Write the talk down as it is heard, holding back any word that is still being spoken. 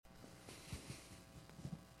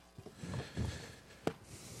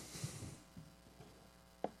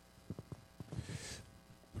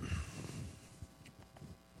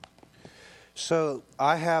So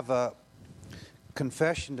I have a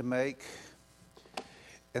confession to make,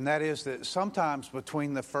 and that is that sometimes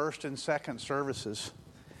between the first and second services,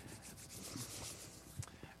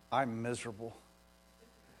 I'm miserable.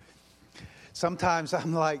 Sometimes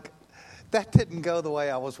I'm like, that didn't go the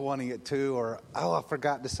way I was wanting it to, or, oh, I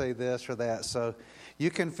forgot to say this or that. So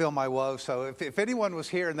you can feel my woe. So if anyone was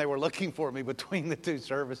here and they were looking for me between the two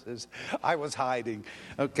services, I was hiding,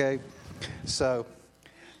 okay? So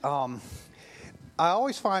I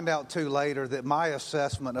always find out, too, later that my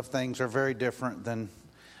assessment of things are very different than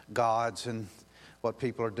God's and what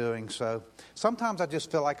people are doing. So sometimes I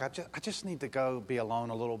just feel like I just need to go be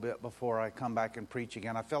alone a little bit before I come back and preach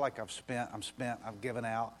again. I feel like I'm spent, I've given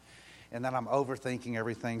out, and then I'm overthinking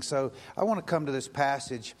everything. So I want to come to this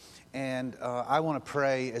passage, and I want to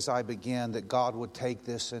pray as I begin that God would take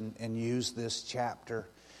this and use this chapter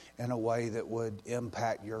in a way that would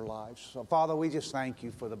impact your lives. So, Father, we just thank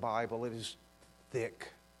you for the Bible. It is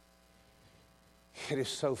thick. It is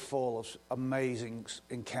so full of amazing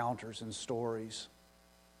encounters and stories.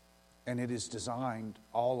 And it is designed,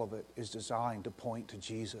 all of it is designed to point to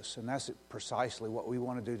Jesus. And that's precisely what we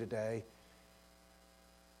want to do today.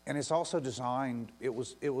 And it's also designed, it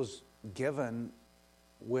was given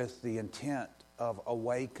with the intent of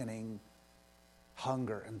awakening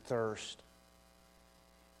hunger and thirst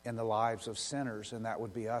in the lives of sinners, and that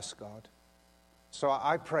would be us, God. So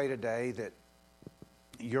I pray today that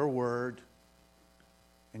your word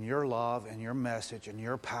and your love and your message and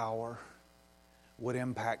your power would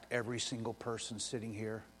impact every single person sitting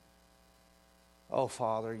here. Oh,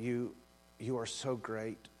 Father, you are so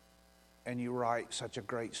great, and you write such a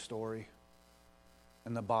great story.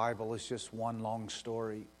 And the Bible is just one long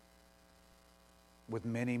story with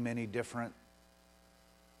many, many different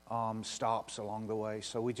stops along the way.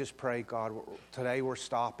 So we just pray, God, today we're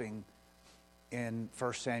stopping in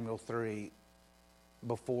 1 Samuel 3,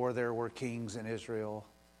 before there were kings in Israel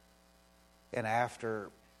and after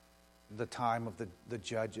the time of the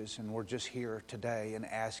judges. And we're just here today and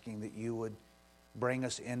asking that you would bring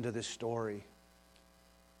us into this story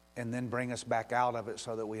and then bring us back out of it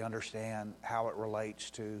so that we understand how it relates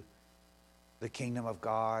to the kingdom of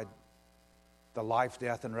God, the life,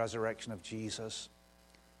 death, and resurrection of Jesus,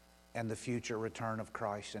 and the future return of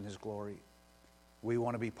Christ and his glory. We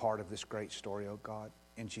want to be part of this great story, oh God.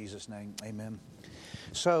 In Jesus' name, amen.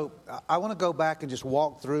 So I want to go back and just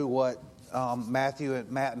walk through what Matt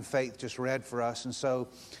and Faith just read for us. And so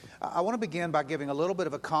I want to begin by giving a little bit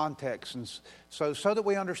of a context, and so that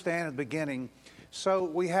we understand at the beginning. So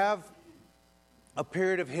we have a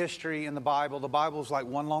period of history in the Bible. The Bible is like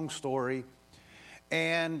one long story.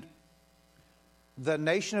 And the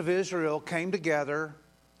nation of Israel came together.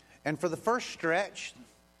 And for the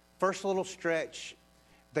first little stretch,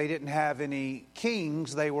 they didn't have any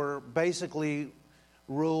kings. They were basically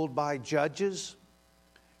ruled by judges.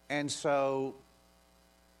 And so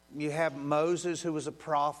you have Moses, who was a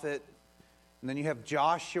prophet. And then you have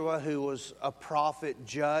Joshua, who was a prophet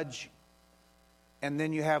judge. And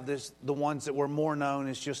then you have the ones that were more known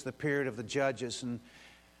as just the period of the judges. And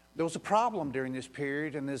there was a problem during this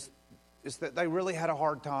period, and is that they really had a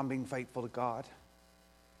hard time being faithful to God.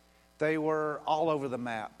 They were all over the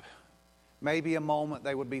map. Maybe a moment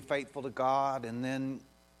they would be faithful to God, and then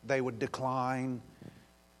they would decline.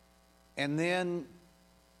 And then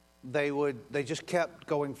they just kept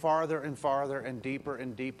going farther and farther and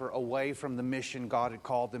deeper away from the mission God had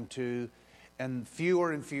called them to. And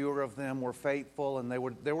fewer of them were faithful, and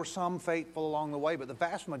there were some faithful along the way, but the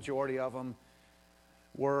vast majority of them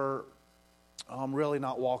were really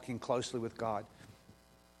not walking closely with God.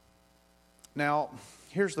 Now,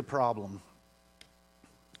 here's the problem.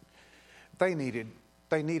 They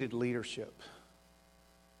needed leadership.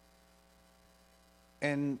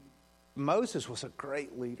 And Moses was a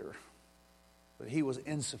great leader, but he was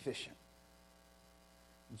insufficient.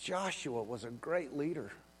 Joshua was a great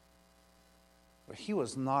leader, but he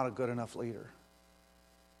was not a good enough leader.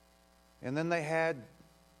 And then they had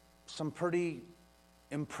some pretty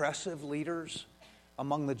impressive leaders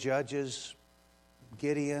among the judges: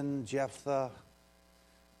 Gideon, Jephthah,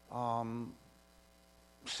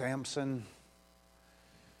 Samson,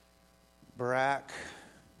 Barak,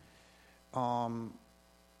 but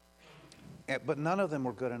none of them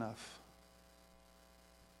were good enough.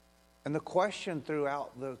 And the question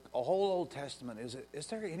throughout the whole Old Testament is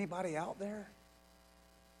there anybody out there?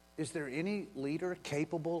 Is there any leader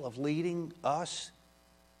capable of leading us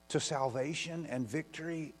to salvation and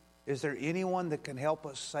victory? Is there anyone that can help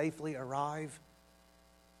us safely arrive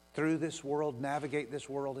through this world, navigate this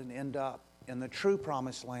world, and end up in the true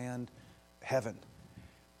promised land, heaven?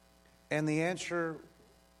 And the answer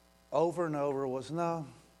over and over was, no,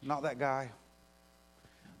 not that guy.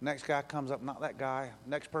 Next guy comes up, not that guy.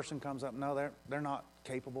 Next person comes up, no, they're not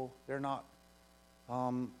capable. They're not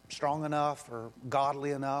strong enough or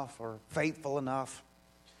godly enough or faithful enough.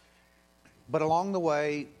 But along the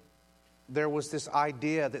way, there was this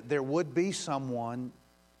idea that there would be someone,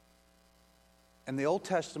 and the Old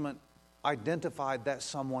Testament identified that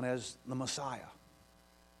someone as the Messiah.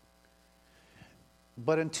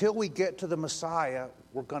 But until we get to the Messiah,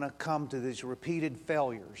 we're going to come to these repeated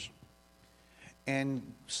failures. And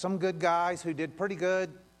some good guys who did pretty good,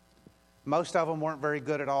 most of them weren't very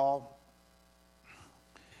good at all.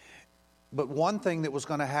 But one thing that was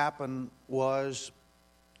going to happen was,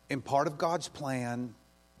 in part of God's plan,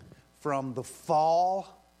 from the fall,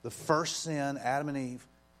 the first sin, Adam and Eve,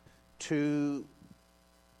 to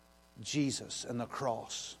Jesus and the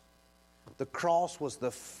cross. The cross was the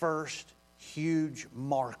first huge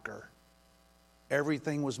marker.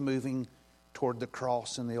 Everything was moving toward the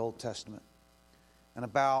cross in the Old Testament. And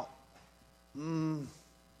about,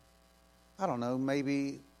 I don't know,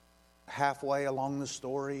 maybe halfway along the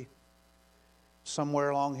story, somewhere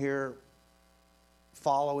along here,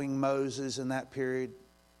 following Moses in that period,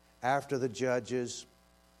 after the judges,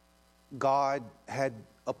 God had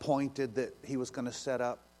appointed that he was going to set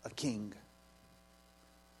up a king.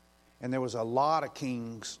 And there was a lot of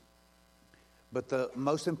kings, but the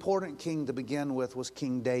most important king to begin with was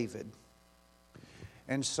King David.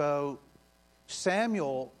 And so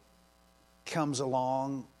Samuel comes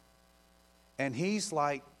along, and he's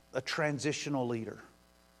like a transitional leader.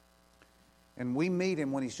 And we meet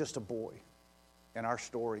him when he's just a boy. In our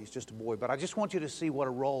story, he's just a boy. But I just want you to see what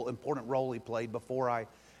important role he played before I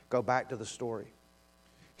go back to the story.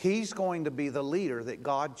 He's going to be the leader that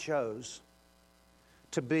God chose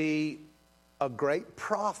to be a great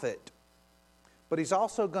prophet, but he's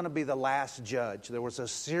also going to be the last judge. There was a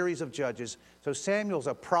series of judges. So Samuel's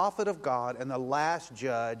a prophet of God and the last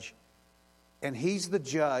judge, and he's the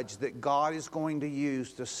judge that God is going to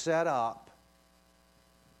use to set up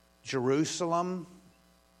Jerusalem,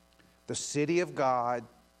 the city of God,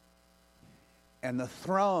 and the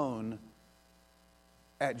throne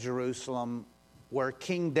at Jerusalem where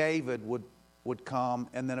King David would come,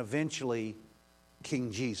 and then eventually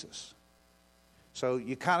King Jesus. So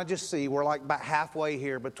you kind of just see we're like about halfway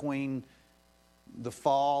here between the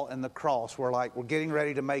fall and the cross. We're getting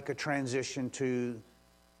ready to make a transition to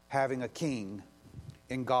having a king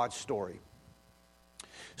in God's story.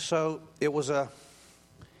 So it was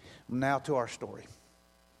now to our story.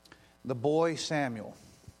 The boy Samuel.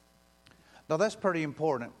 Now that's pretty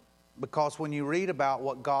important, because when you read about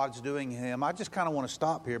what God's doing in him, I just kind of want to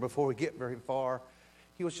stop here before we get very far.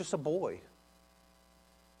 He was just a boy.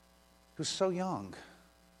 He was so young.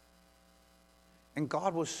 And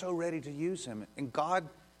God was so ready to use him. And God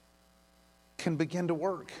can begin to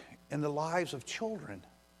work in the lives of children.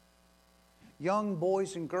 Young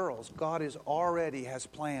boys and girls, God already has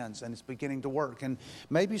plans, and it's beginning to work. And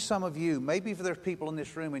maybe some of you, maybe if there's people in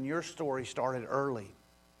this room and your story started early.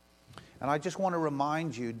 And I just want to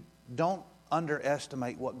remind you, don't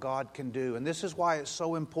underestimate what God can do. And this is why it's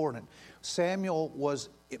so important. Samuel was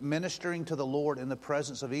ministering to the Lord in the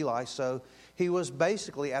presence of Eli, so he was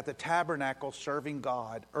basically at the tabernacle serving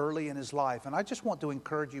God early in his life. And I just want to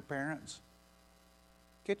encourage you, parents,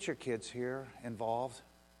 get your kids here involved.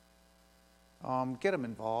 Get them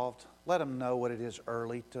involved. Let them know what it is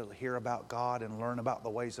early to hear about God and learn about the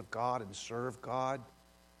ways of God and serve God.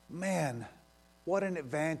 Man, what an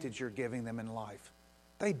advantage you're giving them in life.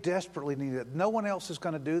 They desperately need it. No one else is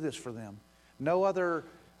going to do this for them. No other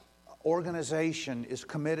organization is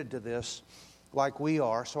committed to this like we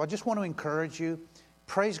are. So I just want to encourage you.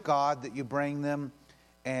 Praise God that you bring them,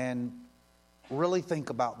 and really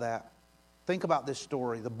think about that. Think about this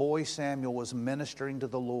story. The boy Samuel was ministering to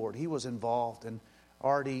the Lord. He was involved and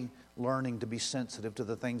already learning to be sensitive to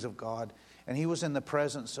the things of God. And he was in the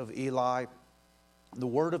presence of Eli. The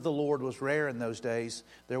word of the Lord was rare in those days.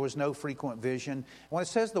 There was no frequent vision. When it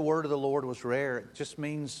says the word of the Lord was rare, it just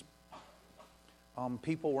means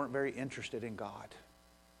people weren't very interested in God.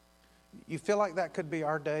 You feel like that could be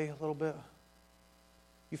our day a little bit?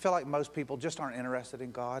 You feel like most people just aren't interested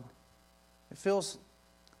in God? It feels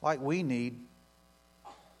like we need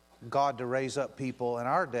God to raise up people in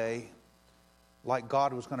our day like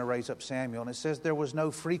God was going to raise up Samuel. And it says there was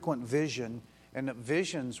no frequent vision, and that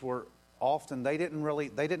visions were often, they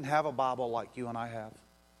didn't have a Bible like you and I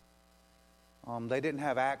have. They didn't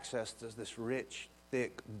have access to this rich,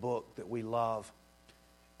 thick book that we love.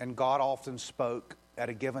 And God often spoke at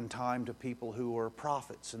a given time to people who were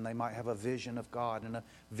prophets, and they might have a vision of God. And a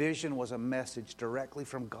vision was a message directly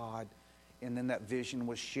from God and then that vision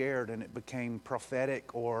was shared, and it became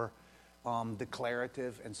prophetic or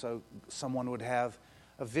declarative. And so someone would have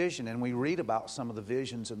a vision, and we read about some of the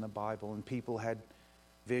visions in the Bible, and people had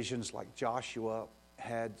visions like Joshua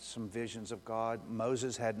had some visions of God.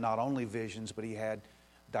 Moses had not only visions, but he had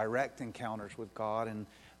direct encounters with God, and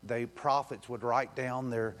the prophets would write down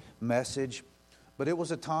their message. But it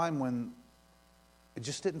was a time when it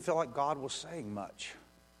just didn't feel like God was saying much.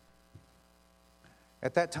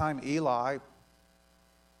 At that time, Eli,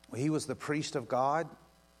 he was the priest of God,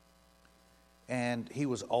 and he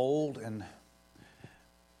was old, and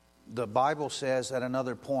the Bible says at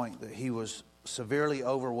another point that he was severely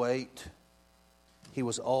overweight. He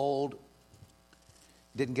was old,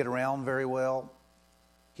 didn't get around very well.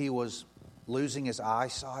 He was losing his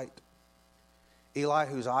eyesight. Eli,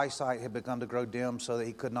 whose eyesight had begun to grow dim so that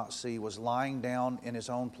he could not see, was lying down in his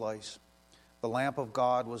own place. The lamp of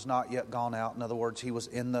God was not yet gone out. In other words, he was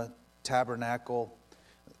in the tabernacle.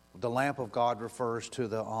 The lamp of God refers to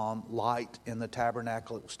the light in the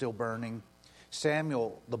tabernacle. It was still burning.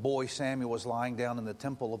 Samuel, the boy Samuel, was lying down in the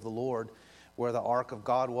temple of the Lord where the ark of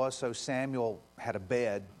God was. So Samuel had a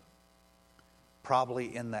bed,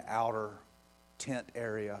 probably in the outer tent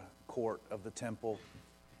area court of the temple,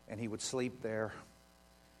 and he would sleep there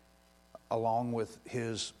along with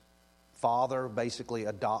his father, basically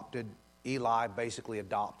adopted. Eli basically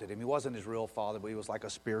adopted him. He wasn't his real father, but he was like a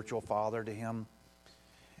spiritual father to him.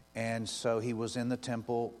 And so he was in the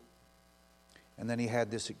temple, and then he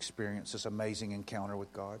had this experience, this amazing encounter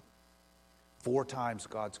with God. 4 times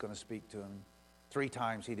God's going to speak to him. 3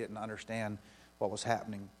 times he didn't understand what was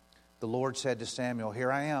happening. The Lord said to Samuel,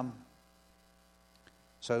 "Here I am."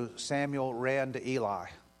 So Samuel ran to Eli.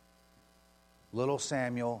 Little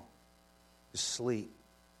Samuel is asleep.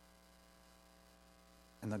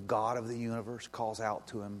 And the God of the universe calls out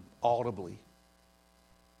to him audibly.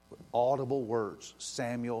 With audible words,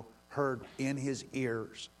 Samuel heard in his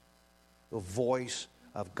ears the voice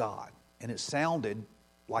of God. And it sounded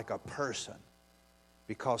like a person,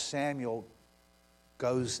 because Samuel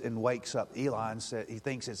goes and wakes up Eli and says, he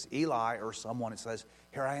thinks it's Eli or someone. It says,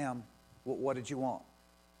 "Here I am. What did you want?"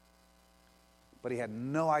 But he had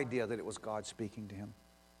no idea that it was God speaking to him.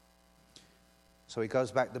 So he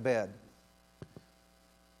goes back to bed.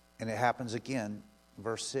 And it happens again.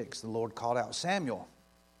 Verse 6, the Lord called out, "Samuel."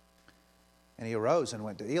 And he arose and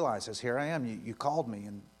went to Eli and says, "Here I am. You called me."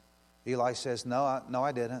 And Eli says, No,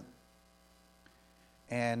 I didn't.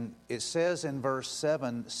 And it says in verse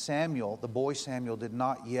 7, Samuel, the boy Samuel, did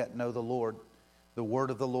not yet know the Lord. The word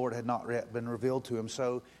of the Lord had not yet been revealed to him.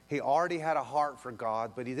 So he already had a heart for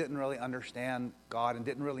God, but he didn't really understand God and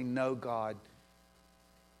didn't really know God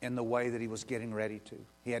in the way that he was getting ready to.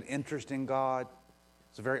 He had interest in God.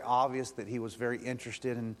 It's very obvious that he was very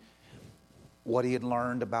interested in what he had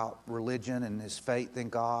learned about religion and his faith in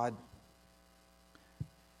God.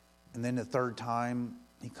 And then the 3rd time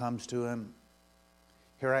he comes to him,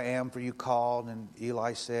 "Here I am, for you called." And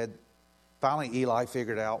Eli said, finally Eli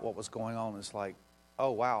figured out what was going on. It's like,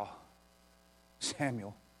 "Oh, wow,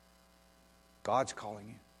 Samuel, God's calling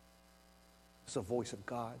you." It's the voice of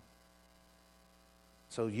God.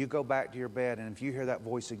 So you go back to your bed, and if you hear that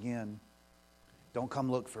voice again, don't come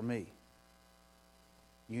look for me.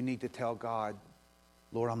 You need to tell God,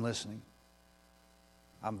 "Lord, I'm listening.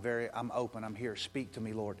 I'm open. I'm here. Speak to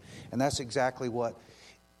me, Lord." And that's exactly what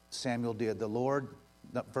Samuel did. The Lord,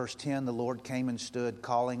 verse 10, the Lord came and stood,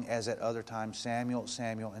 calling as at other times, "Samuel,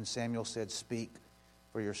 Samuel." And Samuel said, "Speak,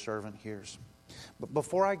 for your servant hears." But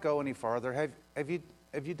before I go any farther, have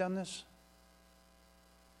you done this?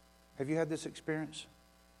 Have you had this experience?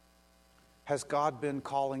 Has God been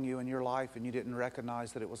calling you in your life and you didn't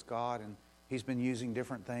recognize that it was God, and He's been using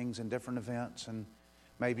different things in different events, and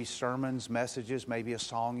maybe sermons, messages, maybe a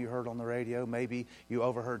song you heard on the radio, maybe you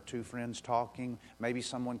overheard 2 friends talking, maybe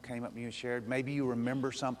someone came up to you and shared, maybe you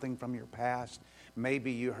remember something from your past,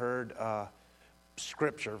 maybe you heard a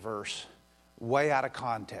scripture verse way out of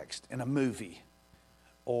context in a movie,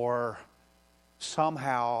 or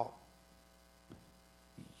somehow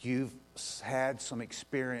you've had some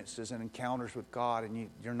experiences and encounters with God,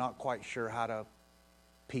 and you're not quite sure how to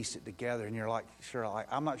piece it together, and you're like,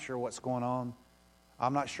 I'm not sure what's going on.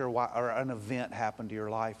 I'm not sure why, or an event happened to your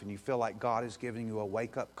life, and you feel like God is giving you a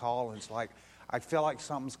wake-up call, and it's like, I feel like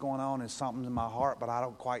something's going on and something's in my heart, but I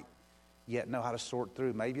don't quite yet know how to sort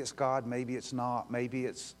through. Maybe it's God, maybe it's not, maybe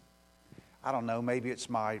it's, I don't know, maybe it's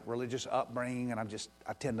my religious upbringing, and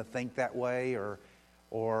I tend to think that way,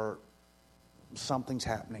 or something's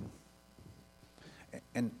happening.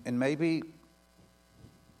 And maybe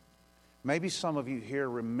some of you here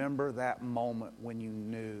remember that moment when you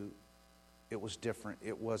knew it was different.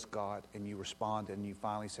 It was God, and you responded, and you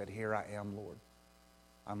finally said, "Here I am, Lord.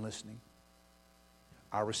 I'm listening.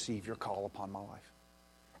 I receive your call upon my life."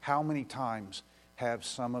 How many times have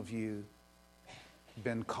some of you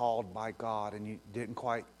been called by God and you didn't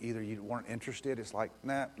quite, either you weren't interested, it's like,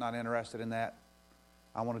 nah, not interested in that,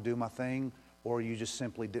 I want to do my thing, or you just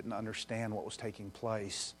simply didn't understand what was taking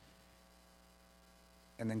place.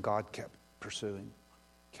 And then God kept pursuing,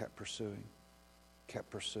 kept pursuing, kept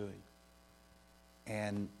pursuing.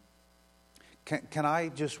 And can I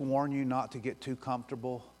just warn you not to get too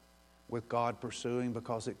comfortable with God pursuing,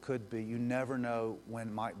 because it could be, you never know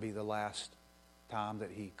when might be the last time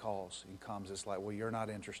that he calls and comes. It's like, well, you're not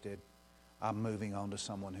interested. I'm moving on to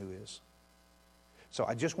someone who is. So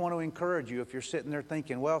I just want to encourage you, if you're sitting there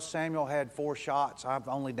thinking, well, Samuel had 4 shots. I'm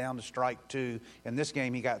only down to strike 2. In this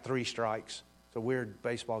game, he got 3 strikes. It's a weird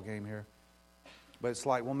baseball game here. But it's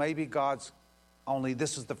like, well, maybe God's only,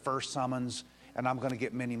 this is the first summons, and I'm going to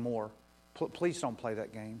get many more. Please don't play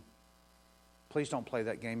that game. Please don't play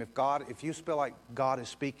that game. If you feel like God is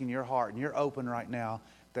speaking your heart and you're open right now,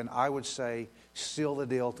 then I would say, seal the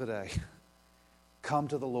deal today. Come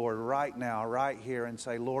to the Lord right now, right here, and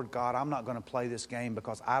say, Lord God, I'm not going to play this game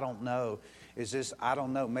because I don't know. I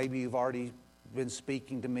don't know. Maybe you've already been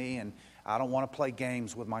speaking to me, and I don't want to play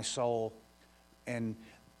games with my soul. And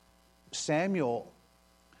Samuel,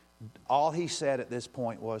 all he said at this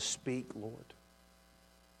point was, speak, Lord.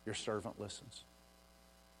 Your servant listens.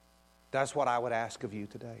 That's what I would ask of you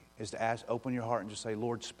today, is to open your heart and just say,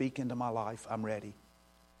 Lord, speak into my life. I'm ready.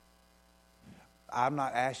 I'm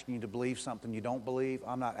not asking you to believe something you don't believe.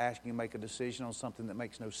 I'm not asking you to make a decision on something that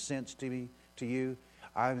makes no sense to you.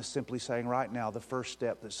 I'm simply saying right now, the first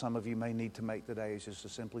step that some of you may need to make today is just to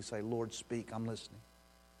simply say, Lord, speak. I'm listening.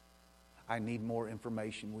 I need more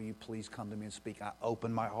information. Will you please come to me and speak? I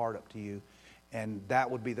open my heart up to you. And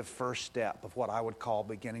that would be the first step of what I would call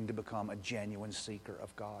beginning to become a genuine seeker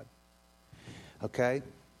of God. Okay?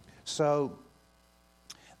 So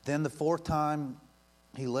then the 4th time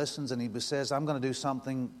he listens and he says, I'm going to do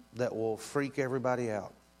something that will freak everybody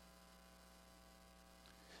out.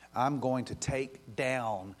 I'm going to take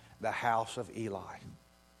down the house of Eli.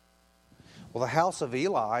 Well, the house of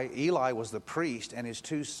Eli was the priest, and his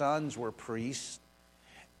 2 sons were priests.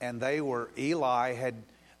 And Eli had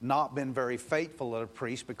not been very faithful as a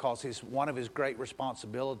priest, because one of his great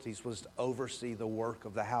responsibilities was to oversee the work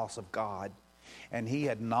of the house of God. And he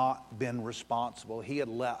had not been responsible. He had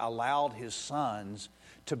allowed his sons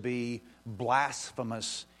to be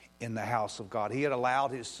blasphemous in the house of God. He had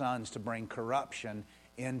allowed his sons to bring corruption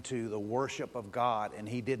into the worship of God, and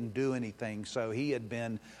he didn't do anything. So he had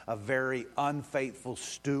been a very unfaithful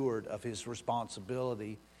steward of his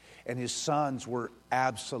responsibility, and his sons were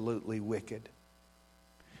absolutely wicked.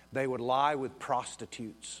 They would lie with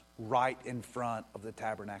prostitutes right in front of the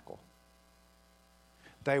tabernacle.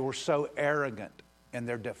 They were so arrogant in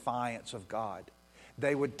their defiance of God.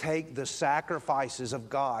 They would take the sacrifices of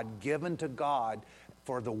God, given to God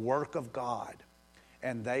for the work of God,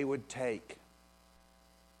 and they would take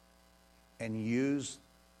and use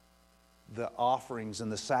the offerings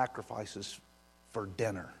and the sacrifices for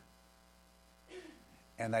dinner.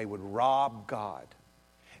 And they would rob God.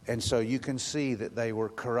 And so you can see that they were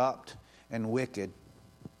corrupt and wicked.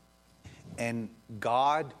 And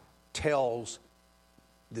God tells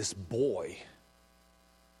this boy,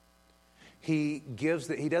 he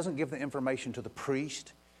doesn't give the information to the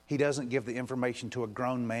priest. He doesn't give the information to a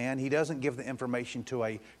grown man. He doesn't give the information to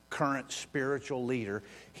a current spiritual leader.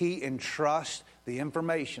 He entrusts the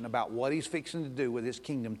information about what he's fixing to do with his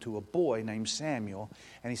kingdom to a boy named Samuel.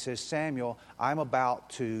 And he says, Samuel, I'm about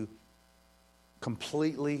to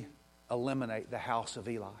completely eliminate the house of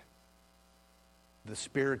Eli, the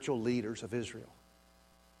spiritual leaders of Israel.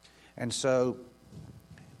 And so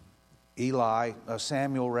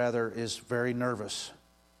Samuel is very nervous.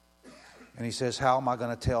 And he says, how am I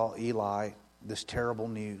going to tell Eli this terrible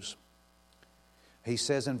news? He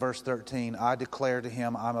says in verse 13, I declare to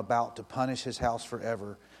him, I'm about to punish his house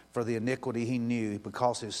forever for the iniquity he knew,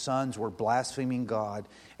 because his sons were blaspheming God,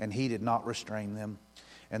 and he did not restrain them.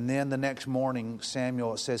 And then the next morning,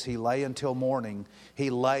 Samuel, it says he lay until morning.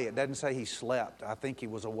 It doesn't say he slept. I think he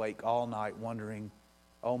was awake all night wondering,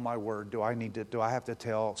 oh my word, do I have to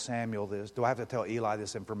tell Samuel this? Do I have to tell Eli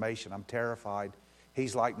this information? I'm terrified.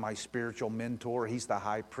 He's like my spiritual mentor. He's the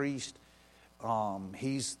high priest.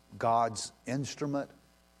 He's God's instrument.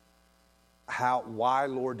 Why,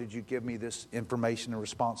 Lord, did you give me this information and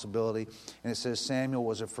responsibility? And it says Samuel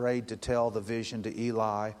was afraid to tell the vision to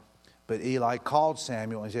Eli. But Eli called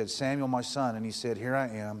Samuel and said, Samuel, my son. And he said, here I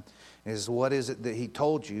am. And he says, what is it that he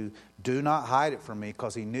told you? Do not hide it from me,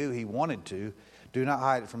 because he knew he wanted to. Do not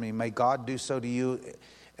hide it from me. May God do so to you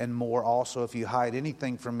and more also if you hide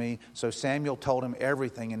anything from me. So Samuel told him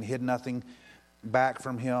everything and hid nothing back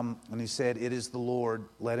from him. And he said, it is the Lord.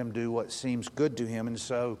 Let him do what seems good to him. And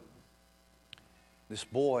so this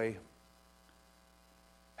boy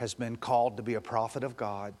has been called to be a prophet of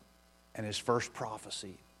God. And his first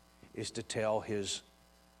prophecy is to tell his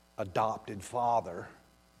adopted father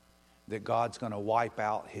that God's going to wipe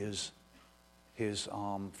out his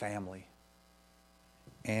family.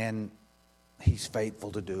 And he's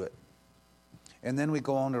faithful to do it. And then we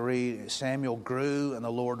go on to read, Samuel grew and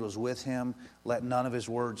the Lord was with him. Let none of his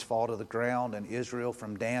words fall to the ground. And Israel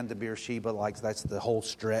from Dan to Beersheba, like that's the whole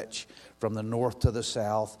stretch from the north to the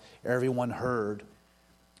south. Everyone heard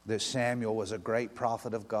that Samuel was a great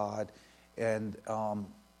prophet of God. And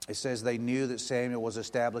it says they knew that Samuel was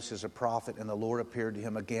established as a prophet, and the Lord appeared to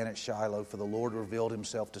him again at Shiloh, for the Lord revealed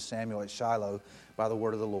himself to Samuel at Shiloh by the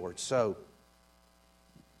word of the Lord. So,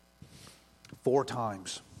 4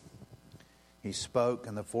 times he spoke,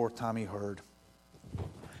 and the 4th time he heard.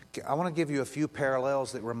 I want to give you a few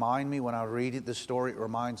parallels that remind me, when I read this story, it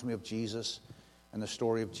reminds me of Jesus and the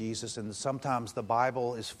story of Jesus. And sometimes the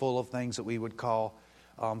Bible is full of things that we would call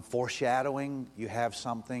foreshadowing. You have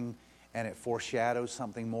something and it foreshadows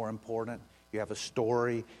something more important. You have a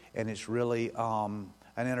story, and it's really an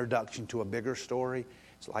introduction to a bigger story.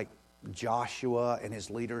 It's like Joshua and his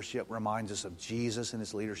leadership reminds us of Jesus and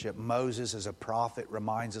his leadership. Moses as a prophet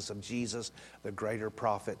reminds us of Jesus, the greater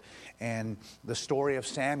prophet. And the story of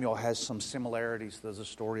Samuel has some similarities to the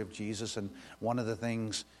story of Jesus. And one of the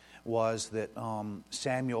things was that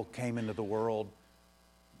Samuel came into the world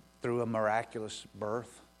through a miraculous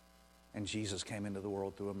birth. And Jesus came into the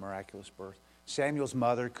world through a miraculous birth. Samuel's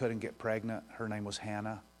mother couldn't get pregnant. Her name was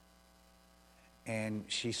Hannah. And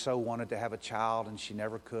she so wanted to have a child, and she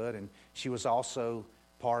never could. And she was also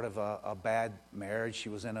part of a bad marriage. She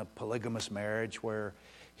was in a polygamous marriage where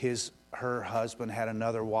her husband had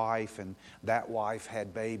another wife, and that wife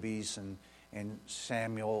had babies. And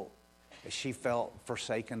Samuel, she felt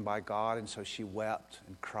forsaken by God, and so she wept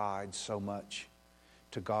and cried so much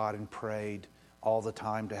to God and prayed all the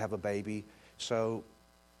time to have a baby. So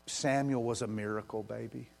Samuel was a miracle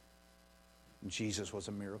baby. Jesus was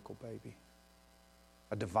a miracle baby.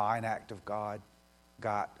 A divine act of God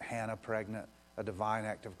got Hannah pregnant. A divine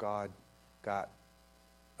act of God got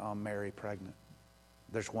Mary pregnant.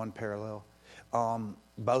 There's one parallel.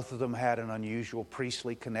 Both of them had an unusual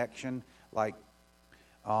priestly connection. Like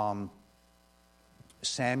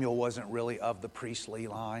Samuel wasn't really of the priestly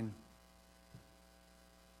line,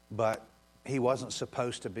 but he wasn't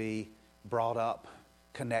supposed to be brought up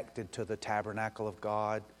connected to the tabernacle of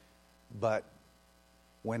God. But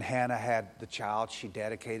when Hannah had the child, she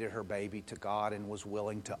dedicated her baby to God and was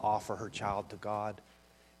willing to offer her child to God.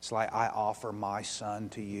 It's like, I offer my son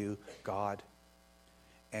to you, God,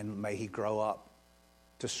 and may he grow up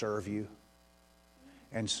to serve you.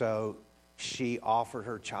 And so she offered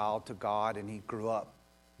her child to God, and he grew up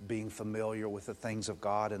being familiar with the things of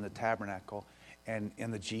God in the tabernacle. And in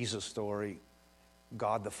the Jesus story,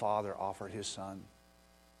 God the Father offered his son.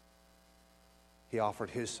 He offered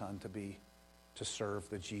his son to serve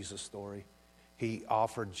the Jesus story. He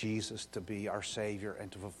offered Jesus to be our Savior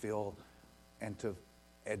and to fulfill and to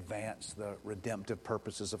advance the redemptive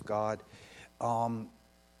purposes of God.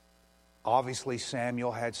 Obviously,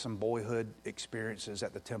 Samuel had some boyhood experiences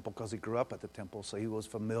at the temple because he grew up at the temple, so he was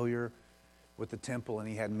familiar with the temple, and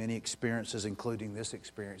he had many experiences, including this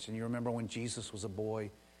experience. And you remember when Jesus was a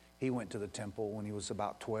boy, he went to the temple when he was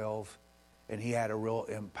about 12, and he had a real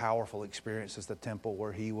powerful experience at the temple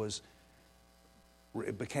where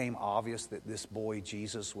it became obvious that this boy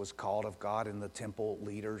Jesus was called of God, and the temple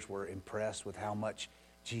leaders were impressed with how much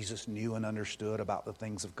Jesus knew and understood about the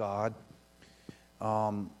things of God.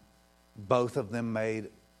 Both of them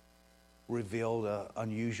revealed an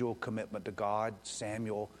unusual commitment to God.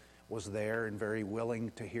 Samuel was there and very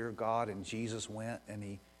willing to hear God, and Jesus went and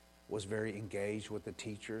he was very engaged with the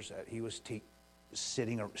teachers. He was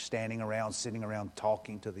standing around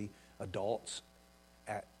talking to the adults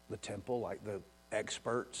at the temple, like the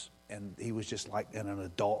experts, and he was just like in an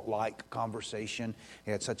adult-like conversation.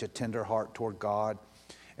 He had such a tender heart toward God.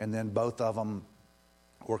 And then both of them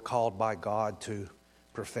were called by God to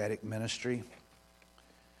prophetic ministry.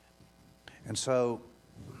 And so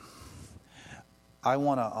I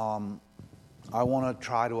want to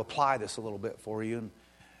try to apply this a little bit for you. And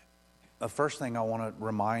the first thing I want to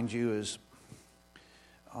remind you is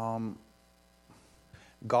God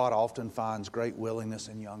often finds great willingness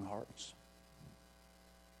in young hearts.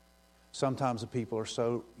 Sometimes the people are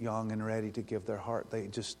so young and ready to give their heart, they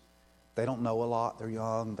just They don't know a lot. They're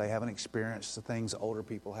young. They haven't experienced the things older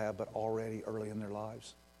people have, but already early in their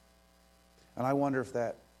lives. And I wonder if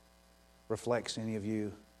that reflects any of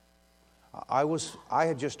you. I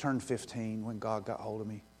had just turned 15 when God got hold of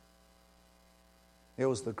me. It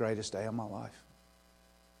was the greatest day of my life.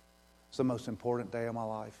 It's the most important day of my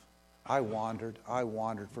life. I wandered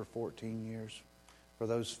for 14 years. For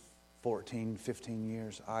those 14, 15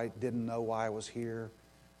 years, I didn't know why I was here.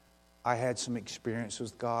 I had some experience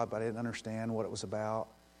with God, but I didn't understand what it was about.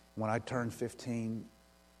 When I turned 15,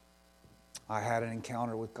 I had an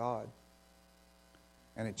encounter with God,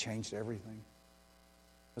 and it changed everything.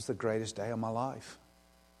 It was the greatest day of my life.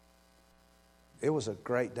 It was a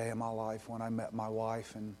great day of my life when I met my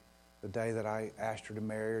wife, and the day that I asked her to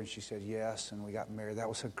marry her, and she said yes, and we got married. That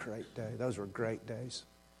was a great day. Those were great days.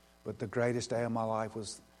 But the greatest day of my life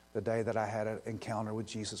was the day that I had an encounter with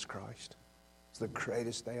Jesus Christ. It's the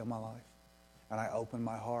greatest day of my life. And I opened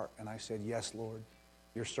my heart and I said, yes, Lord,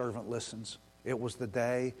 your servant listens. It was the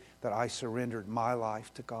day that I surrendered my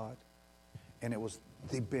life to God. And it was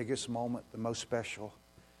the biggest moment, the most special.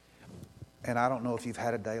 And I don't know if you've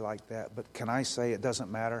had a day like that, but can I say it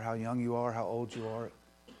doesn't matter how young you are, how old you are.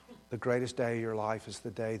 The greatest day of your life is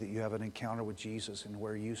the day that you have an encounter with Jesus and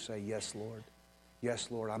where you say, yes, Lord. Yes,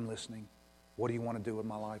 Lord, I'm listening. What do you want to do with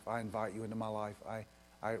my life? I invite you into my life.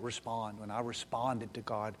 I respond. When I responded to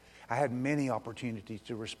God, I had many opportunities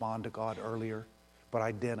to respond to God earlier, but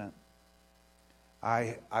I didn't.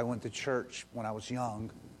 I went to church when I was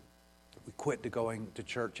young. We quit going to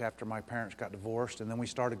church after my parents got divorced, and then we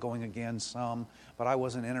started going again some, but I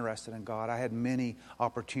wasn't interested in God. I had many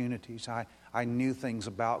opportunities. I knew things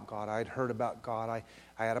about God. I had heard about God.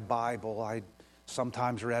 I had a Bible. I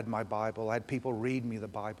sometimes read my Bible. I had people read me the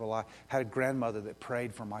Bible. I had a grandmother that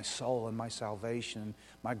prayed for my soul and my salvation.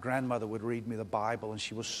 My grandmother would read me the Bible, and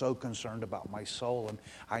she was so concerned about my soul. And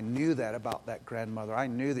I knew that about that grandmother. I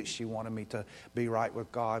knew that she wanted me to be right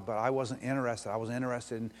with God, but I wasn't interested. I was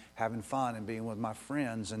interested in having fun and being with my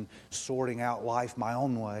friends and sorting out life my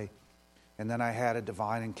own way. And then I had a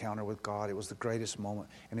divine encounter with God. It was the greatest moment.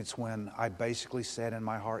 And it's when I basically said in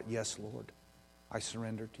my heart, yes, Lord, I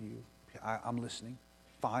surrender to you. I'm listening.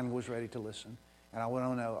 Finally was ready to listen. And I want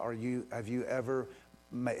to know,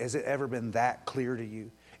 has it ever been that clear to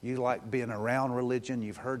you? You like being around religion,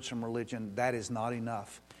 you've heard some religion. That is not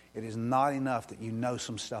enough. It is not enough that you know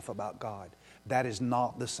some stuff about God. That is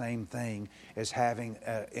not the same thing as having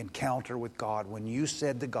an encounter with God. When you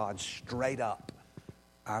said to God straight up,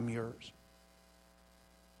 I'm yours.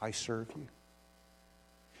 I serve you.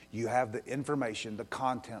 You have the information, the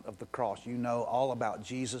content of the cross. You know all about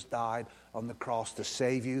Jesus died on the cross to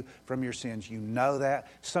save you from your sins. You know that.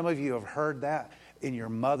 Some of you have heard that in your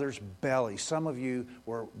mother's belly. Some of you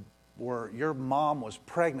were your mom was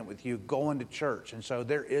pregnant with you going to church. And so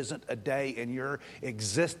there isn't a day in your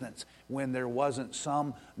existence when there wasn't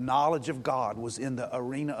some knowledge of God was in the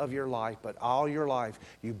arena of your life. But all your life,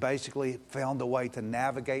 you basically found a way to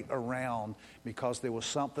navigate around because there was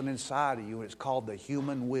something inside of you, and it's called the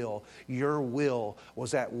human will. Your will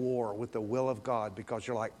was at war with the will of God because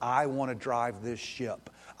you're like, I want to drive this ship.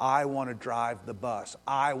 I want to drive the bus.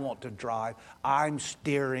 I want to drive. I'm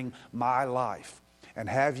steering my life. And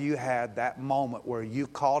have you had that moment where you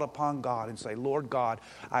called upon God and say, Lord God,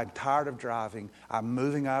 I'm tired of driving. I'm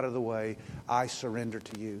moving out of the way. I surrender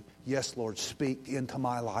to you. Yes, Lord, speak into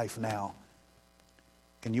my life now.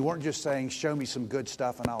 And you weren't just saying, show me some good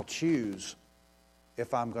stuff and I'll choose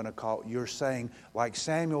if I'm going to call. You're saying, like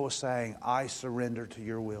Samuel was saying, I surrender to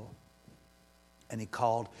your will. And he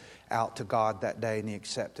called out to God that day and he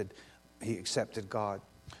accepted God.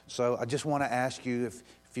 So I just want to ask you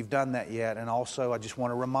if you've done that yet. And also, I just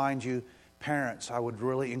want to remind you, parents, I would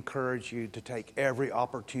really encourage you to take every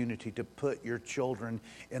opportunity to put your children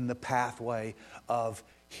in the pathway of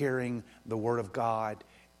hearing the Word of God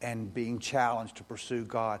and being challenged to pursue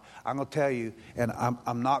God. I'm going to tell you, and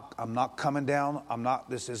I'm not coming down.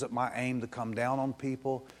 This isn't my aim to come down on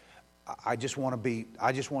people. I just want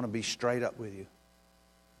to be straight up with you.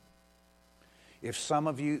 If some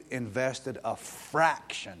of you invested a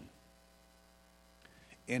fraction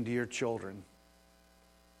into your children,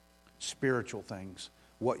 spiritual things,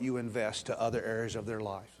 what you invest to other areas of their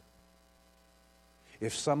life.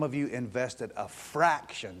 If some of you invested a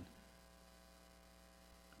fraction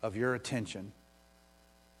of your attention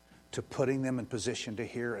to putting them in position to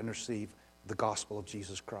hear and receive the gospel of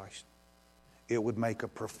Jesus Christ, it would make a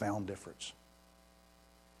profound difference.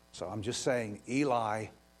 So I'm just saying, Eli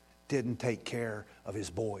didn't take care of his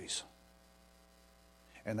boys,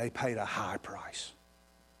 and they paid a high price.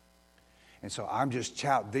 And so I'm just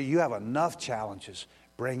you have enough challenges.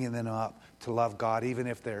 bringing them up to love God, even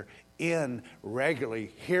if they're in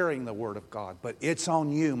regularly hearing the Word of God. But it's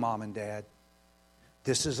on you, Mom and Dad.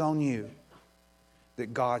 This is on you.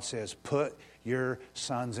 That God says, put your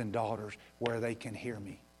sons and daughters where they can hear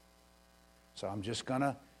me. So I'm just going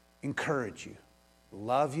to encourage you.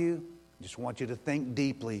 Love you. Just want you to think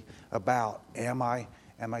deeply about, am I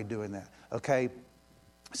doing that? Okay.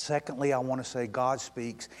 Secondly, I want to say God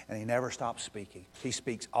speaks and He never stops speaking. He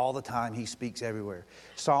speaks all the time. He speaks everywhere.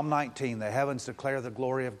 Psalm 19, the heavens declare the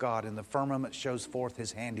glory of God and the firmament shows forth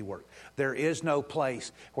His handiwork. There is no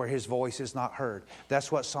place where His voice is not heard. That's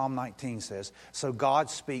what Psalm 19 says. So God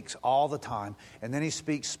speaks all the time, and then He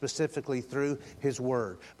speaks specifically through His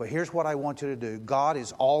Word. But here's what I want you to do. God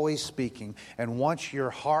is always speaking, and once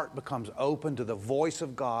your heart becomes open to the voice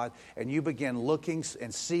of God and you begin looking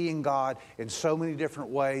and seeing God in so many different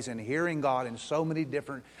ways, and hearing God in so many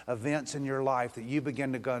different events in your life, that you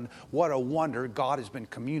begin to go, what a wonder, God has been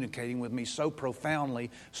communicating with me so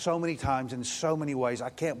profoundly, so many times, in so many ways.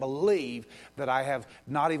 I can't believe that I have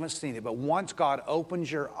not even seen it. But once God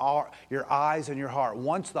opens your eyes and your heart,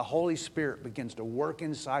 once the Holy Spirit begins to work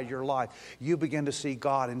inside your life, you begin to see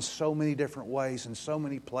God in so many different ways, in so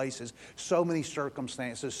many places, so many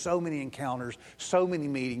circumstances, so many encounters, so many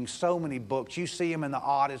meetings, so many books. You see Him in the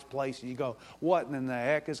oddest places. You go, what in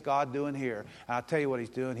the heck is God doing here? And I'll tell you what He's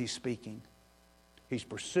doing. He's speaking. He's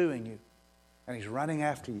pursuing you. And He's running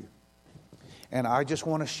after you. And I just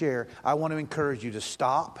want to share, I want to encourage you to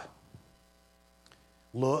stop,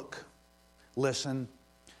 look, listen,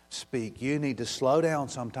 speak. You need to slow down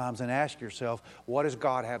sometimes and ask yourself, what does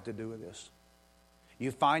God have to do with this?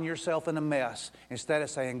 You find yourself in a mess. Instead of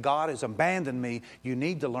saying, God has abandoned me, you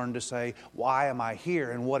need to learn to say, why am I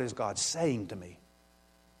here and what is God saying to me?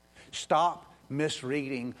 Stop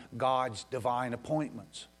misreading God's divine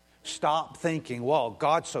appointments. Stop thinking, well,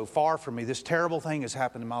 God's so far from me. This terrible thing has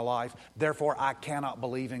happened in my life. Therefore, I cannot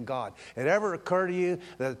believe in God. It ever occur to you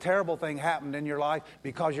that a terrible thing happened in your life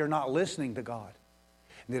because you're not listening to God?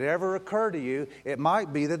 Did it ever occur to you, it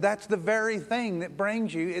might be that that's the very thing that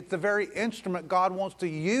brings you, it's the very instrument God wants to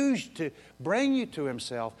use to bring you to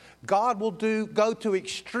Himself. God will go to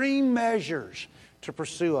extreme measures to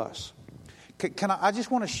pursue us. I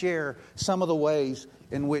just want to share some of the ways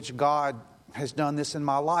in which God has done this in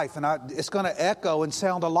my life. And it's going to echo and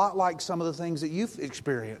sound a lot like some of the things that you've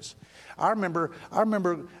experienced. I remember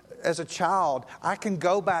as a child, I can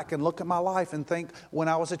go back and look at my life and think when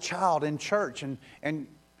I was a child in church. And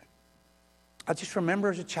I just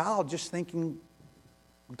remember as a child just thinking,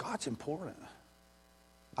 God's important.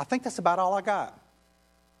 I think that's about all I got.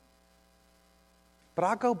 But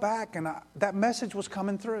I go back and that message was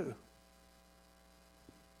coming through.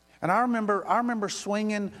 And I remember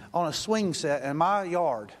swinging on a swing set in my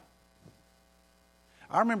yard.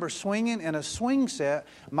 I remember swinging in a swing set.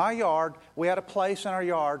 My yard, we had a place in our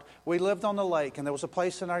yard. We lived on the lake, and there was a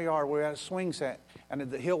place in our yard where we had a swing set. And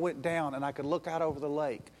the hill went down, and I could look out over the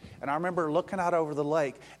lake. And I remember looking out over the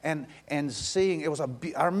lake and seeing,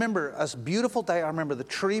 I remember a beautiful day. I remember the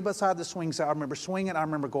tree beside the swing set. I remember swinging. I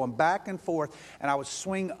remember going back and forth. And I would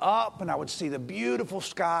swing up, and I would see the beautiful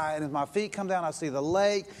sky. And as my feet come down, I see the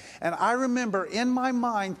lake. And I remember in my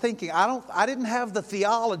mind thinking, I didn't have the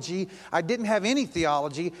theology. I didn't have any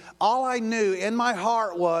theology. All I knew in my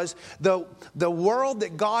heart was the world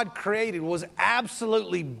that God created was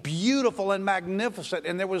absolutely beautiful and magnificent.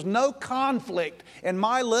 And there was no conflict in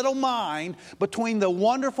my little mind between the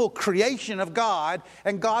wonderful creation of God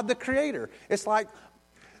and God the Creator. It's like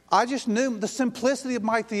I just knew the simplicity of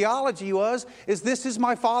my theology is this is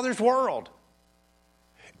my Father's world.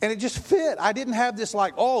 And it just fit. I didn't have this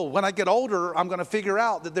like, when I get older, I'm going to figure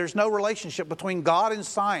out that there's no relationship between God and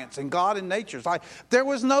science and God and nature. It's like there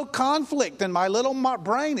was no conflict in my little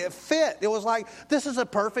brain. It fit. It was like, this is a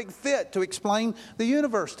perfect fit to explain the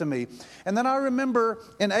universe to me. And then I remember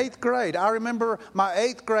in 8th grade, my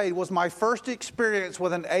 8th grade was my first experience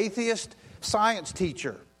with an atheist science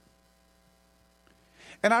teacher.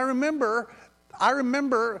 And I remember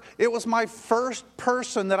it was my first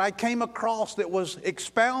person that I came across that was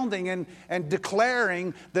expounding and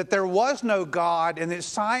declaring that there was no God and that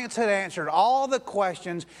science had answered all the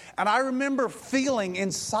questions. And I remember feeling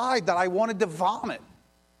inside that I wanted to vomit.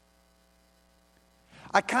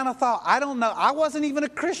 I kind of thought, I don't know, I wasn't even a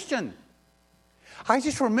Christian. I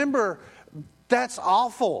just remember, that's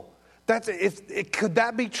awful. Could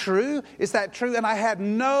that be true? Is that true? And I had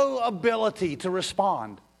no ability to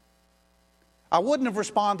respond. I wouldn't have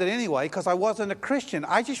responded anyway because I wasn't a Christian.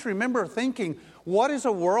 I just remember thinking, what is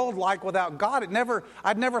a world like without God?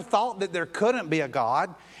 I'd never thought that there couldn't be a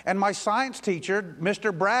God. And my science teacher,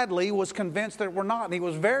 Mr. Bradley, was convinced that we're not. And he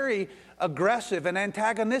was very aggressive and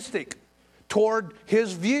antagonistic toward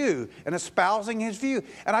his view and espousing his view.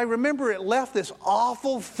 And I remember it left this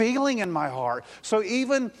awful feeling in my heart. So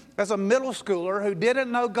even as a middle schooler who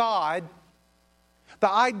didn't know God, the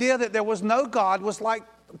idea that there was no God was like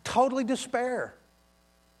totally despair.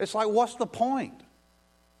 It's like, what's the point?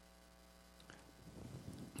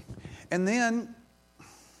 And then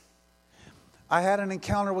I had an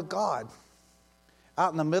encounter with God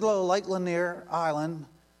out in the middle of Lake Lanier Island,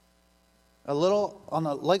 on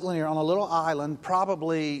a little island,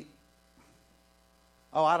 probably,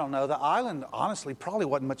 I don't know. The island, honestly, probably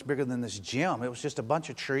wasn't much bigger than this gym. It was just a bunch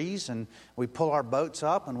of trees, and we pull our boats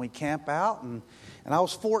up and we camp out. And I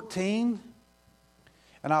was 14.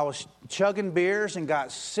 And I was chugging beers and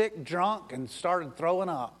got sick, drunk, and started throwing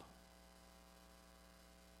up.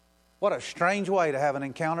 What a strange way to have an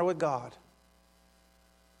encounter with God.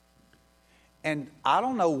 And I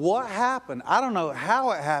don't know what happened. I don't know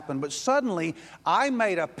how it happened, but suddenly I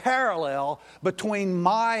made a parallel between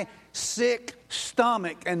my sick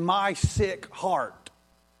stomach and my sick heart.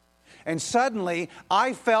 And suddenly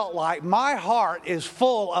I felt like my heart is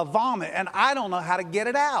full of vomit and I don't know how to get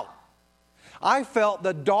it out. I felt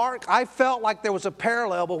like there was a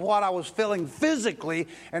parallel with what I was feeling physically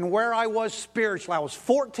and where I was spiritually. I was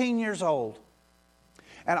 14 years old.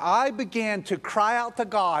 And I began to cry out to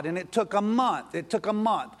God, and it took a month.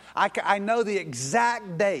 I know the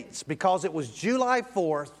exact dates because it was July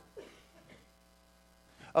 4th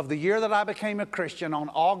of the year that I became a Christian on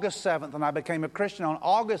August 7th. And I became a Christian on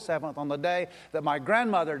August 7th on the day that my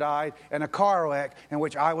grandmother died in a car wreck in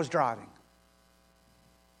which I was driving.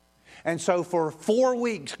 And so for 4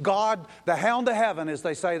 weeks, God, the hound of heaven, as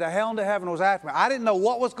they say, the hound of heaven was after me. I didn't know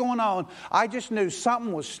what was going on. I just knew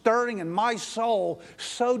something was stirring in my soul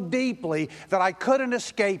so deeply that I couldn't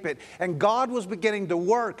escape it. And God was beginning to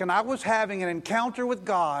work, and I was having an encounter with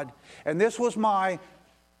God. And this was my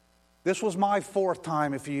fourth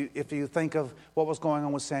time, if you think of what was going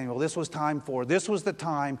on with Samuel. This was time 4. This was the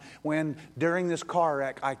time when, during this car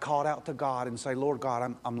wreck, I called out to God and say, Lord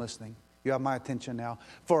God, I'm listening. You have my attention now.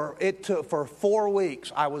 For 4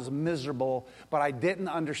 weeks, I was miserable, but I didn't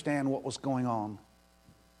understand what was going on.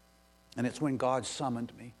 And it's when God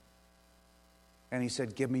summoned me. And He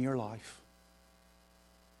said, give me your life.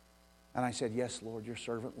 And I said, yes, Lord, your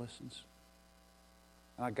servant listens.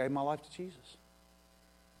 And I gave my life to Jesus.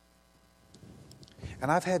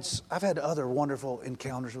 And I've had other wonderful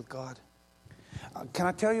encounters with God. Can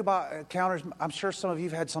I tell you about encounters? I'm sure some of you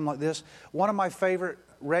have had something like this. One of my favorite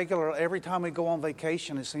every time we go on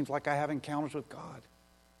vacation, it seems like I have encounters with God.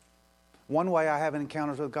 One way I have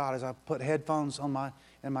encounters with God is I put headphones in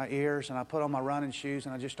my ears and I put on my running shoes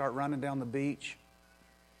and I just start running down the beach.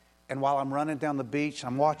 And while I'm running down the beach,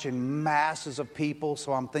 I'm watching masses of people,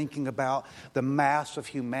 so I'm thinking about the mass of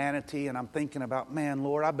humanity, and I'm thinking about, man,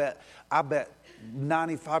 Lord, I bet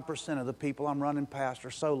 95% of the people I'm running past are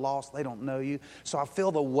so lost they don't know you. So I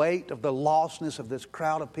feel the weight of the lostness of this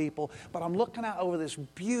crowd of people. But I'm looking out over this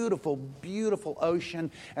beautiful, beautiful ocean.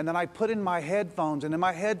 And then I put in my headphones. And in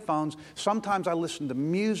my headphones, sometimes I listen to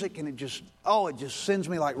music and it just sends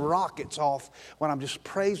me like rockets off when I'm just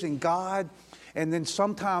praising God. And then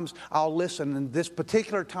sometimes I'll listen. And this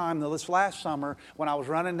particular time, this last summer, when I was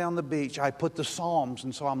running down the beach, I put the Psalms.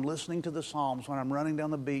 And so I'm listening to the Psalms when I'm running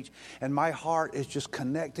down the beach. And my heart is just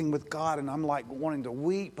connecting with God. And I'm like wanting to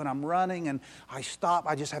weep. And I'm running. And I stop.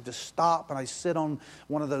 I just have to stop. And I sit on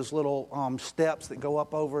one of those little steps that go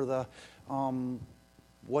up over the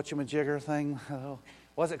whatchamajigger thing.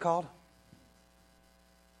 What's it called?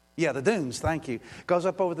 Yeah, the dunes, thank you. Goes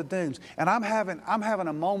up over the dunes. And I'm having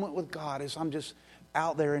a moment with God as I'm just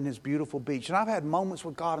out there in this beautiful beach. And I've had moments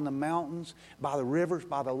with God in the mountains, by the rivers,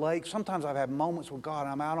 by the lakes. Sometimes I've had moments with God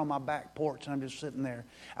and I'm out on my back porch and I'm just sitting there.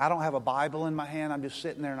 I don't have a Bible in my hand. I'm just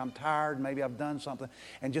sitting there and I'm tired. Maybe I've done something.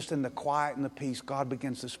 And just in the quiet and the peace, God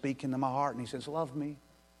begins to speak into my heart. And He says, love me.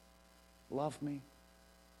 Love me.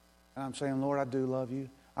 And I'm saying, Lord, I do love you.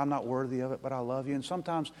 I'm not worthy of it, but I love you. And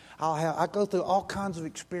sometimes I go through all kinds of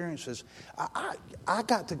experiences. I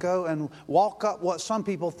got to go and walk up what some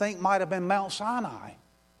people think might have been Mount Sinai.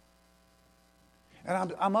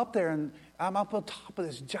 And I'm up there, and I'm up on top of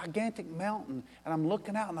this gigantic mountain, and I'm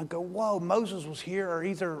looking out, and I go, whoa, Moses was here or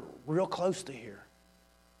either real close to here.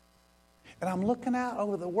 And I'm looking out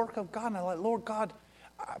over the work of God, and I'm like, Lord God,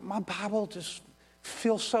 my Bible just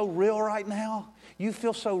feels so real right now. You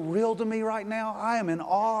feel so real to me right now. I am in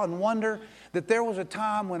awe and wonder that there was a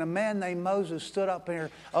time when a man named Moses stood up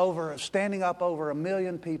here standing up over 1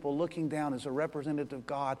 million people looking down as a representative of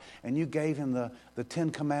God, and you gave him the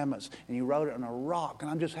 10 Commandments and you wrote it on a rock.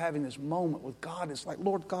 And I'm just having this moment with God. It's like,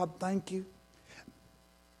 Lord God, thank you.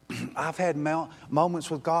 I've had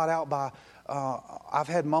moments with God I've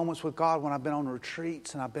had moments with God when I've been on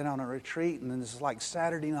retreats, and I've been on a retreat, and then this is like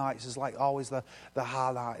Saturday nights is like always the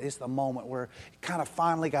highlight. It's the moment where it kind of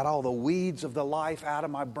finally got all the weeds of the life out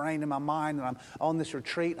of my brain and my mind, and I'm on this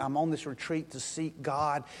retreat. I'm on this retreat to seek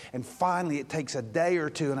God, and finally it takes a day or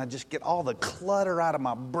two, and I just get all the clutter out of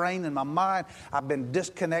my brain and my mind. I've been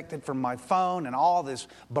disconnected from my phone and all this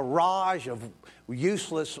barrage of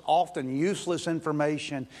often useless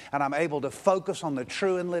information, and I'm able to focus on the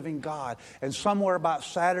true and living God. And somewhere about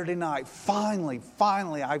Saturday night, finally,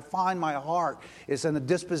 I find my heart is in a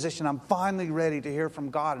disposition. I'm finally ready to hear from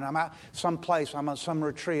God, and I'm at some place. I'm on some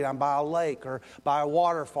retreat. I'm by a lake or by a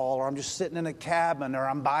waterfall, or I'm just sitting in a cabin, or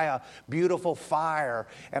I'm by a beautiful fire,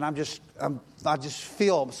 and I just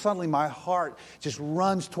feel suddenly my heart just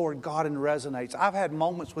runs toward God and resonates. I've had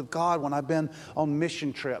moments with God when I've been on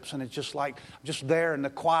mission trips, and it's just like just there in the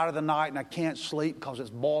quiet of the night, and I can't sleep because it's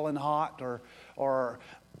boiling hot, or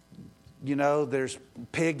you know, there's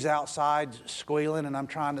pigs outside squealing and I'm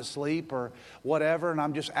trying to sleep or whatever, and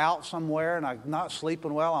I'm just out somewhere and I'm not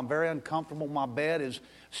sleeping well. I'm very uncomfortable. My bed is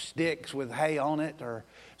sticks with hay on it or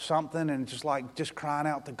something, and just crying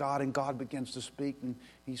out to God, and God begins to speak, and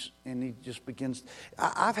he just begins.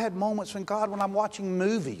 I've had moments in God when I'm watching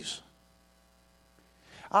movies.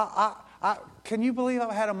 Can you believe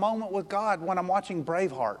I've had a moment with God when I'm watching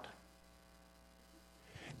Braveheart?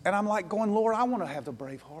 And I'm like going, Lord, I want to have the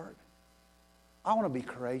brave heart. I want to be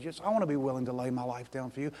courageous. I want to be willing to lay my life down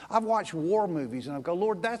for you. I've watched war movies, and I go,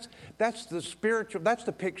 Lord, that's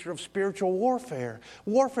the picture of spiritual warfare.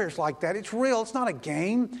 Warfare's like that. It's real. It's not a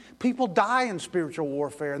game. People die in spiritual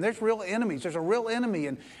warfare, and there's real enemies. There's a real enemy,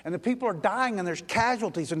 and the people are dying, and there's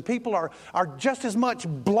casualties, and people are just as much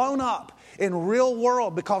blown up in real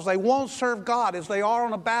world because they won't serve God as they are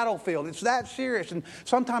on a battlefield. It's that serious. And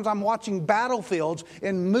sometimes I'm watching battlefields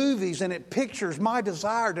in movies, and it pictures my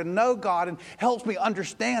desire to know God and helps me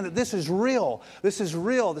understand that this is real. This is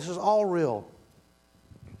real. This is all real.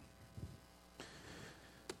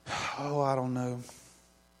 Oh, I don't know.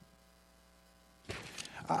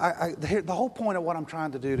 The whole point of what I'm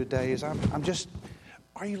trying to do today is are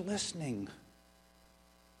you listening?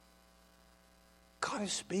 God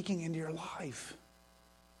is speaking into your life.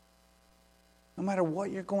 No matter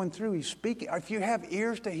what you're going through, He's speaking. If you have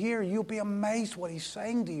ears to hear, you'll be amazed what He's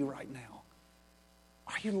saying to you right now.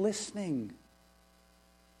 Are you listening?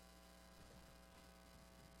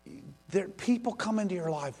 People come into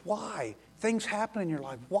your life. Why? Things happen in your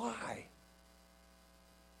life. Why?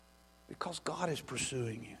 Because God is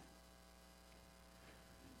pursuing you.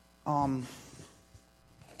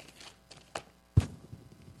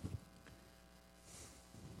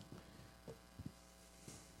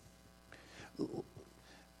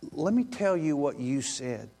 Let me tell you what you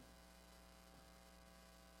said.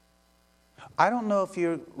 I don't know if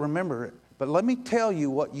you remember it, but let me tell you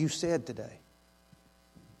what you said today.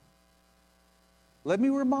 Let me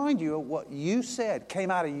remind you of what you said.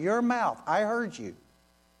 Came out of your mouth. I heard you.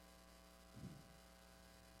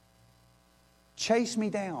 Chase me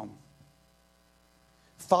down.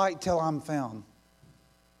 Fight till I'm found.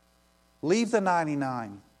 Leave the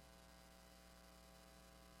 99.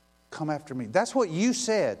 Come after me. That's what you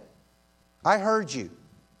said. I heard you.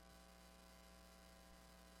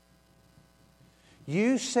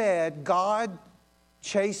 You said, God,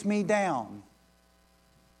 chase me down.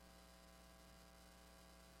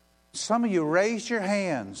 Some of you raised your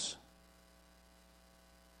hands.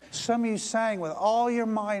 Some of you sang with all your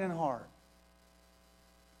mind and heart.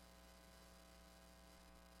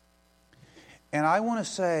 And I want to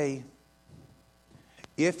say,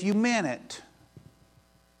 if you meant it,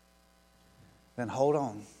 then hold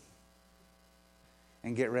on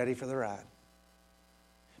and get ready for the ride.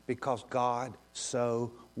 Because God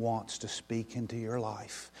so wants to speak into your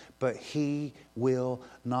life. But He will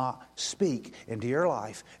not speak into your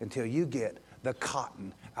life until you get the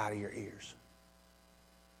cotton out of your ears.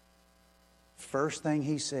 First thing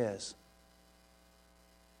He says,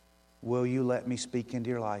 will you let me speak into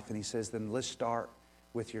your life? And He says, then let's start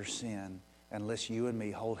with your sin, and let's you and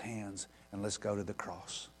me hold hands, and let's go to the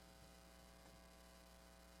cross.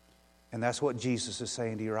 And that's what Jesus is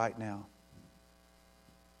saying to you right now.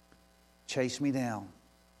 Chase me down.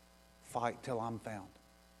 Fight till I'm found.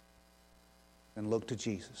 And look to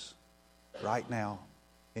Jesus right now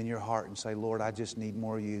in your heart and say, Lord, I just need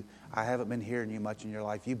more of you. I haven't been hearing you much in your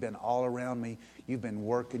life. You've been all around me. You've been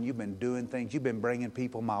working. You've been doing things. You've been bringing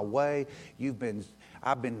people my way.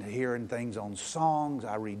 I've been hearing things on songs.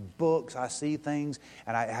 I read books. I see things.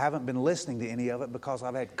 And I haven't been listening to any of it because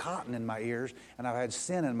I've had cotton in my ears and I've had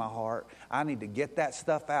sin in my heart. I need to get that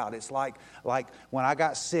stuff out. It's like when I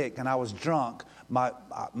got sick and I was drunk,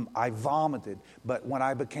 I vomited. But when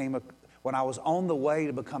I was on the way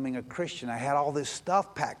to becoming a Christian, I had all this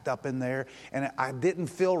stuff packed up in there, and I didn't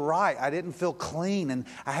feel right. I didn't feel clean, and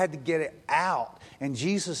I had to get it out. And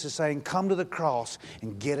Jesus is saying, come to the cross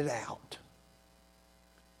and get it out.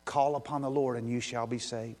 Call upon the Lord, and you shall be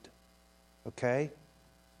saved. Okay?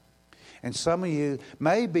 And some of you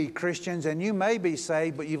may be Christians, and you may be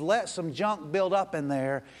saved, but you've let some junk build up in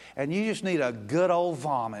there, and you just need a good old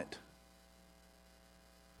vomit.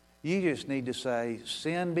 You just need to say,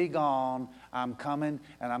 sin be gone, I'm coming,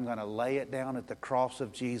 and I'm going to lay it down at the cross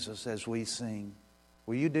of Jesus as we sing.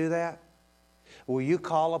 Will you do that? Will you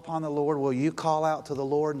call upon the Lord? Will you call out to the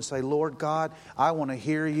Lord and say, Lord God, I want to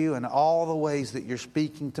hear you in all the ways that you're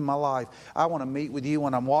speaking to my life. I want to meet with you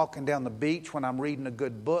when I'm walking down the beach, when I'm reading a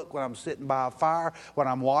good book, when I'm sitting by a fire, when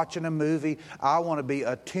I'm watching a movie. I want to be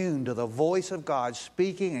attuned to the voice of God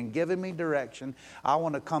speaking and giving me direction. I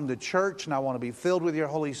want to come to church and I want to be filled with your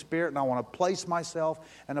Holy Spirit, and I want to place myself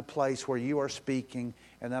in a place where you are speaking,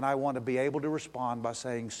 and then I want to be able to respond by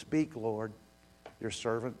saying, speak, Lord, your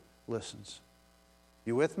servant listens.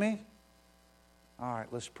 You with me? All right,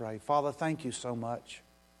 let's pray. Father, thank you so much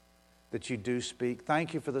that you do speak.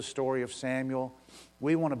 Thank you for the story of Samuel.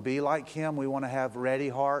 We want to be like him. We want to have ready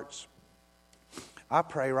hearts. I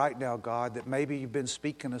pray right now, God, that maybe you've been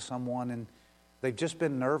speaking to someone and they've just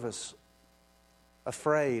been nervous,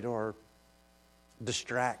 afraid, or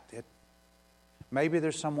distracted. Maybe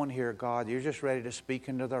there's someone here, God, you're just ready to speak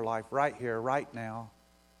into their life right here, right now.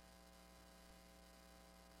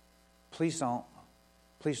 Please don't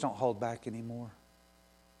hold back anymore.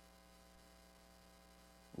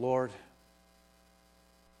 Lord,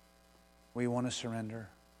 we want to surrender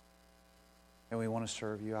and we want to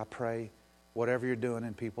serve you. I pray whatever you're doing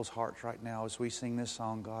in people's hearts right now as we sing this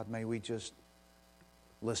song, God, may we just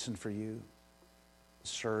listen for you,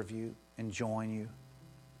 serve you, and join you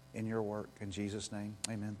in your work. In Jesus' name,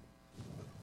 amen.